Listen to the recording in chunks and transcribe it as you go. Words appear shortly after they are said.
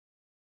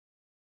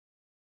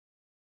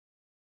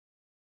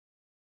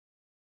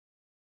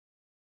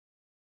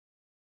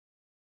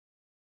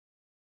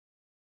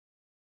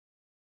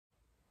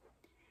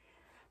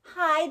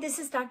Hi, this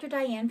is Dr.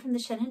 Diane from the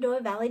Shenandoah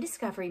Valley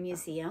Discovery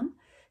Museum.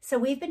 So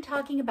we've been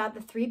talking about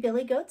the three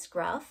billy goats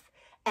gruff,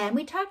 and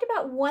we talked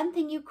about one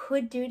thing you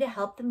could do to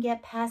help them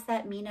get past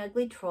that mean,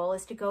 ugly troll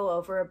is to go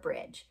over a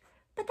bridge.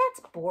 But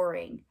that's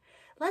boring.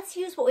 Let's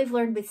use what we've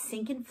learned with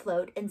sink and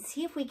float and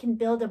see if we can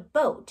build a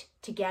boat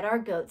to get our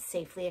goats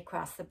safely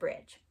across the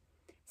bridge.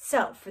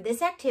 So for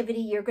this activity,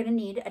 you're going to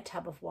need a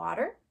tub of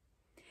water.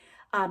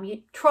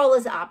 Troll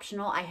is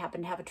optional. I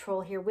happen to have a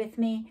troll here with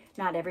me.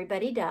 Not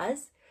everybody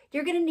does.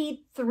 You're going to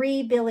need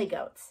 3 billy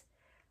goats.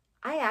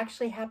 I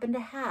actually happen to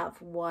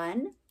have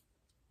 1,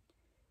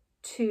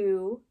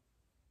 2,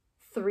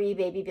 3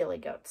 baby billy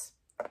goats.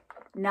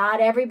 Not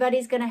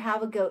everybody's going to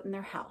have a goat in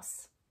their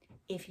house.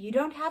 If you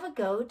don't have a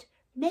goat,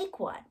 make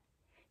one.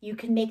 You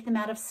can make them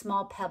out of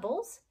small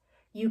pebbles.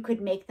 You could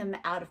make them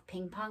out of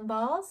ping pong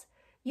balls.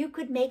 You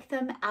could make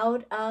them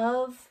out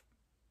of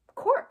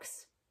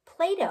corks,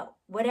 Play-Doh,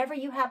 whatever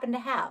you happen to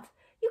have.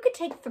 You could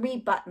take 3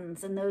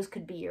 buttons and those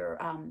could be your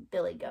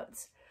billy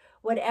goats.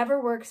 Whatever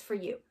works for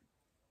you.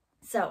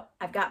 So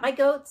I've got my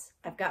goats,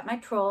 I've got my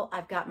troll,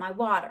 I've got my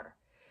water.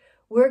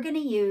 We're going to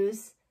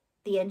use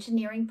the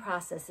engineering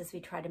process as we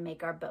try to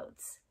make our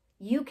boats.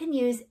 You can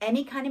use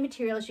any kind of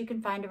materials you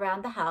can find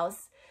around the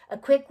house. A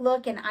quick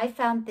look, and I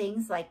found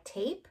things like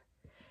tape.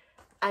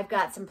 I've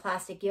got some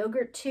plastic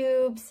yogurt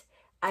tubes.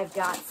 I've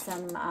got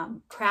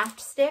some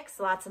craft sticks,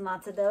 lots and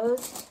lots of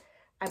those.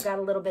 I've got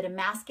a little bit of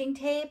masking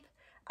tape.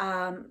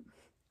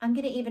 I'm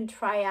going to even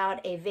try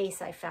out a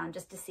vase I found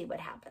just to see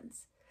what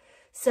happens.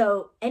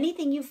 So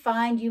anything you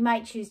find, you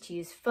might choose to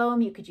use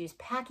foam. You could use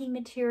packing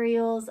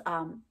materials,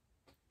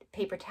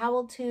 paper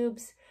towel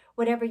tubes,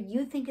 whatever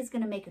you think is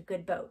going to make a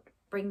good boat.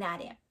 Bring that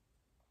in.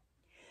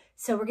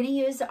 So we're going to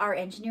use our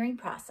engineering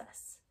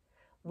process.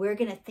 We're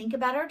going to think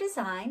about our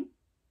design.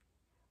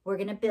 We're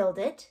going to build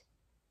it.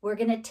 We're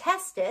going to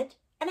test it.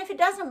 And if it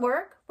doesn't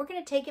work, we're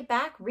going to take it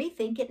back,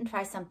 rethink it, and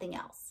try something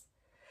else.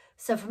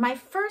 So for my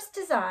first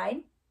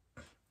design,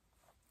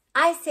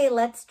 I say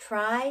let's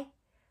try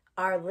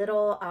our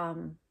little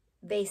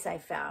vase I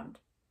found.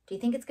 Do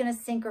you think it's going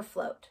to sink or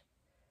float?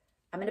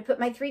 I'm going to put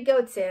my 3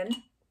 goats in.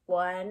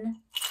 1,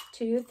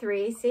 2,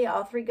 3. See,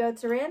 all 3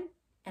 goats are in.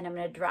 And I'm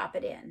going to drop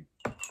it in.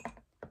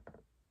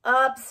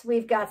 Oops,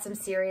 we've got some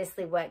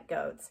seriously wet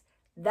goats.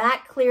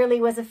 That clearly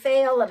was a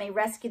fail. Let me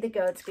rescue the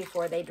goats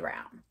before they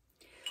drown.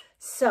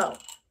 So,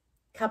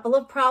 a couple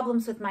of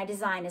problems with my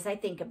design as I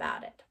think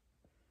about it.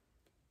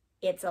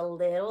 It's a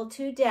little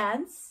too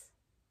dense.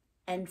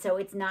 And so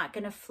it's not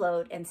going to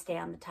float and stay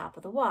on the top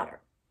of the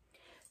water.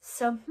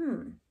 So,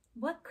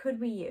 what could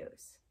we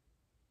use?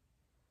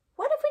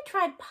 What if we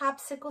tried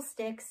popsicle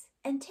sticks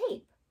and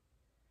tape?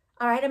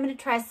 All right, I'm going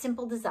to try a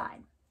simple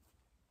design.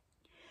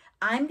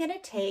 I'm going to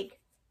take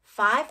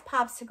 5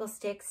 popsicle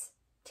sticks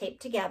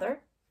taped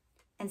together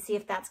and see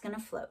if that's going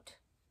to float.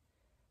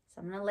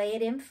 So I'm going to lay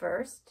it in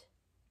first.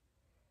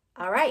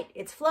 All right,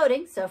 it's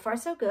floating. So far,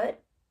 so good.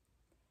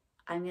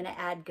 I'm going to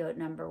add goat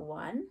number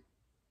 1.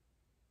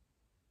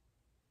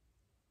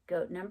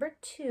 Goat number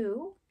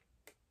 2,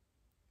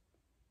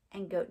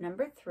 and goat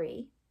number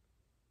 3.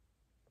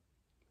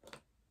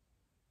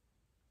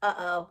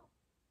 Uh-oh,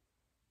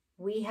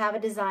 we have a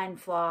design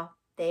flaw.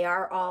 They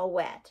are all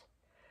wet.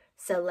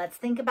 So let's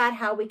think about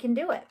how we can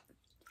do it.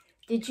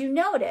 Did you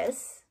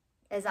notice,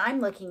 as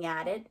I'm looking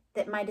at it,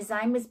 that my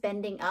design was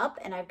bending up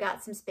and I've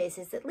got some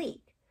spaces that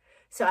leak?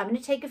 So I'm going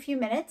to take a few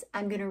minutes,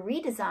 I'm going to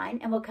redesign,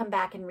 and we'll come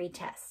back and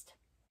retest.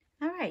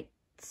 All right.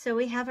 So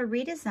we have a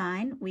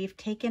redesign. We've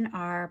taken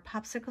our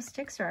popsicle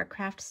sticks or our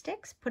craft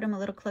sticks, put them a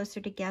little closer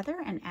together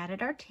and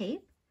added our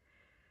tape.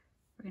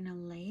 We're going to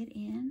lay it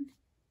in.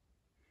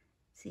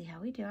 See how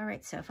we do. All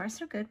right, so far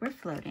so good. We're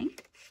floating.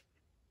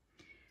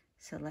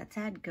 So let's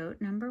add goat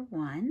number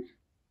 1.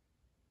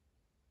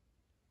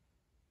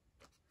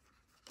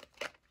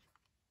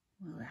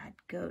 We'll add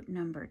goat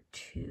number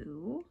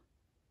 2.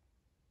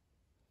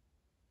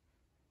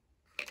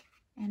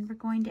 And we're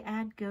going to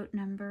add goat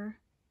number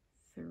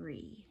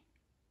 3.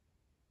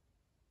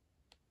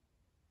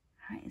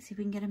 All right, let's see if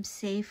we can get him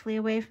safely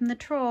away from the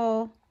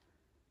troll.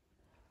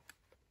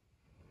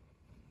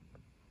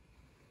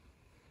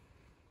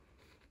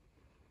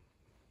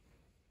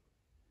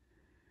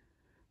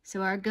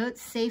 So our goats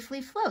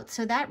safely float.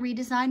 So that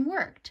redesign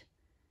worked.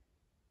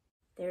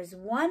 There's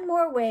one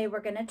more way we're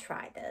going to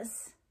try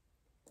this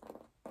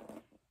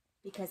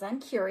because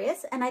I'm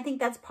curious, and I think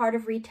that's part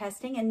of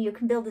retesting, and you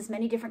can build as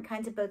many different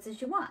kinds of boats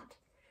as you want.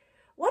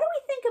 What do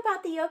we think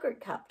about the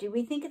yogurt cup? Do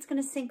we think it's going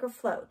to sink or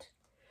float?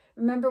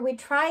 Remember, we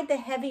tried the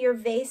heavier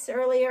vase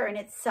earlier and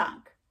it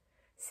sunk.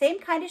 Same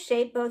kind of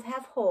shape, both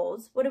have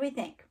holes. What do we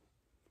think?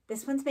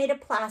 This one's made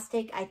of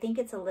plastic. I think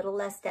it's a little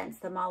less dense.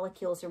 The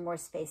molecules are more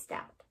spaced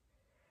out.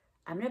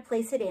 I'm going to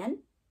place it in.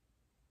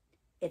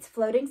 It's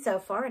floating so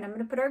far, and I'm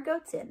going to put our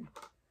goats in.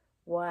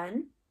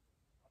 1,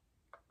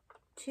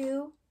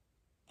 2,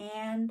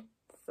 and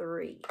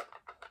 3.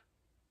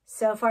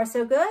 So far,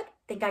 so good.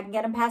 Think I can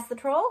get them past the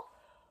troll?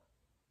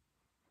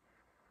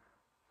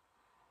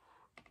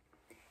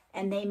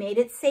 And they made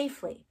it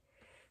safely.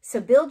 So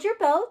build your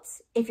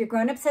boats. If your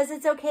grown-up says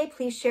it's okay,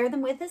 please share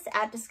them with us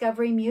at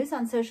Discovery Muse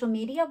on social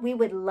media. We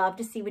would love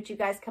to see what you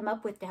guys come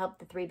up with to help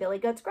the 3 billy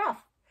goats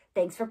gruff.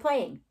 Thanks for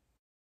playing.